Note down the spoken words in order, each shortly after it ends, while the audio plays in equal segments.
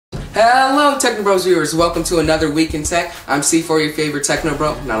Hello Techno Bros viewers, welcome to another Week in Tech. I'm C4, your favorite Techno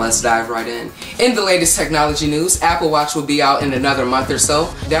Bro. Now let's dive right in. In the latest technology news, Apple Watch will be out in another month or so.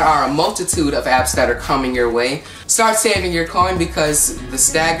 There are a multitude of apps that are coming your way. Start saving your coin because the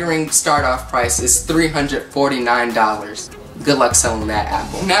staggering start-off price is $349. Good luck selling that,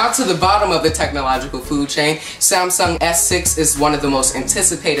 Apple. Now to the bottom of the technological food chain, Samsung S6 is one of the most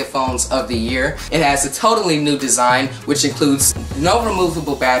anticipated phones of the year. It has a totally new design, which includes no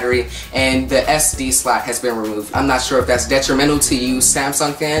removable battery, and the SD slot has been removed. I'm not sure if that's detrimental to you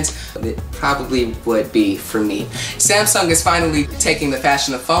Samsung fans, but it probably would be for me. Samsung is finally taking the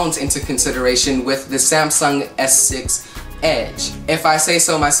fashion of phones into consideration with the Samsung S6 Edge. If I say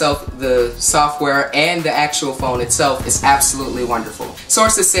so myself, the software and the actual phone itself is absolutely wonderful.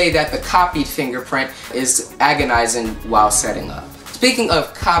 Sources say that the copied fingerprint is agonizing while setting up. Speaking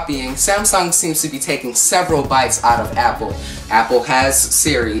of copying, Samsung seems to be taking several bites out of Apple. Apple has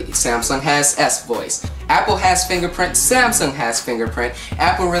Siri, Samsung has S-Voice. Apple has fingerprint, Samsung has fingerprint.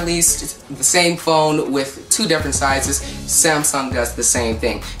 Apple released the same phone with two different sizes, Samsung does the same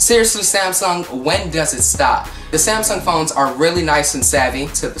thing. Seriously Samsung, when does it stop? The Samsung phones are really nice and savvy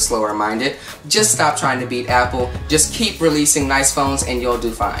to the slower minded. Just stop trying to beat Apple, just keep releasing nice phones and you'll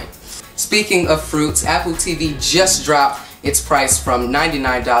do fine. Speaking of fruits, Apple TV just dropped its price from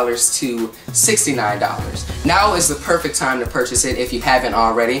 $99 to $69. Now is the perfect time to purchase it if you haven't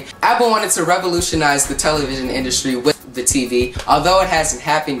already. Apple wanted to revolutionize the television industry with the TV. Although it hasn't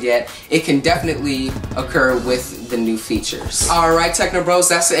happened yet, it can definitely occur with the new features. Alright Techno Bros,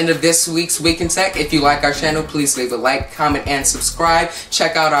 that's the end of this week's Week in Tech. If you like our channel, please leave a like, comment, and subscribe.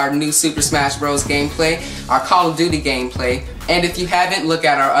 Check out our new Super Smash Bros gameplay, our Call of Duty gameplay, and if you haven't, look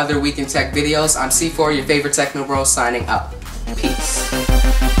at our other Week in Tech videos. I'm C4, your favorite Techno Bro, signing out. Peace.